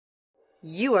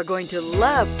You are going to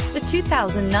love the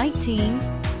 2019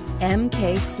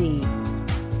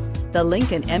 MKC. The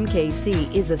Lincoln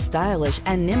MKC is a stylish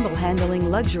and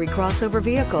nimble-handling luxury crossover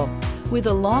vehicle. With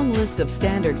a long list of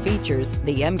standard features,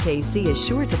 the MKC is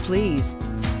sure to please.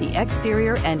 The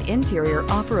exterior and interior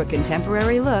offer a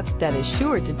contemporary look that is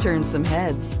sure to turn some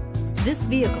heads. This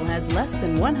vehicle has less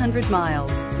than 100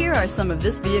 miles. Here are some of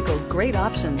this vehicle's great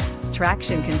options: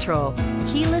 traction control,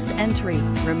 keyless entry,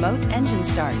 remote engine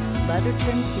start, leather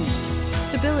trim seats,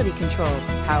 stability control,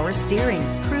 power steering,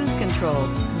 cruise control,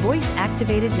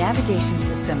 voice-activated navigation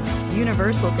system,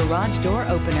 universal garage door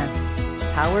opener,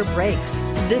 power brakes.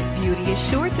 This beauty is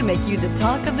sure to make you the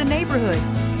talk of the neighborhood.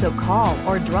 So call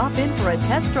or drop in for a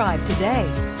test drive today.